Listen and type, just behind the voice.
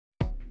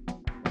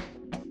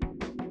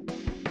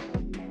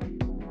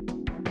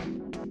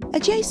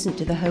Adjacent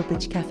to the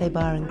Hoebridge Cafe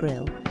Bar and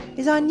Grill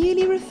is our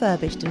newly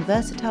refurbished and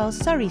versatile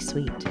Surrey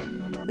Suite,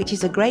 which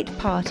is a great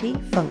party,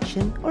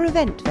 function or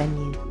event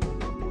venue.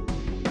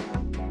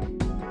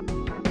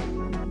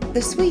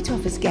 The suite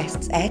offers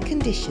guests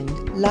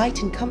air-conditioned,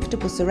 light and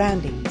comfortable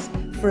surroundings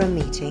for a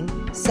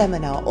meeting,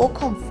 seminar or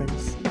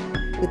conference,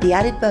 with the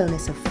added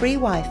bonus of free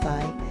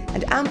Wi-Fi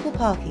and ample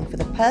parking for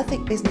the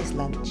perfect business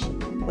lunch,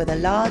 whether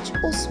large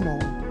or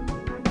small.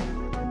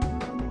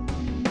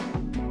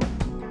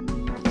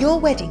 Your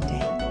wedding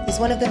day is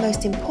one of the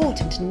most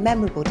important and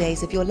memorable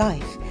days of your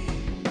life,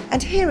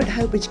 and here at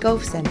Hoebridge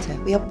Golf Centre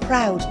we are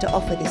proud to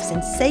offer this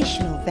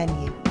sensational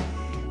venue,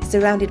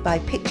 surrounded by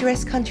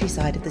picturesque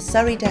countryside of the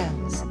Surrey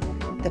Downs,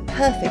 the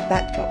perfect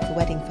backdrop for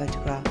wedding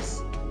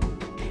photographs.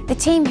 The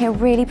team here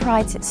really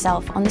prides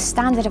itself on the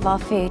standard of our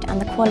food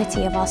and the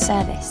quality of our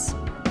service,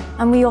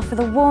 and we offer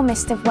the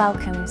warmest of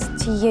welcomes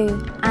to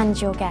you and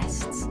your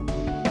guests.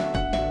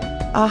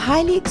 Our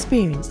highly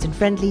experienced and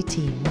friendly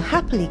team will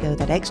happily go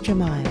that extra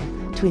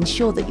mile to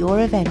ensure that your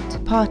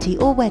event, party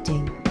or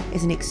wedding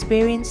is an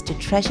experience to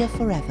treasure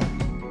forever.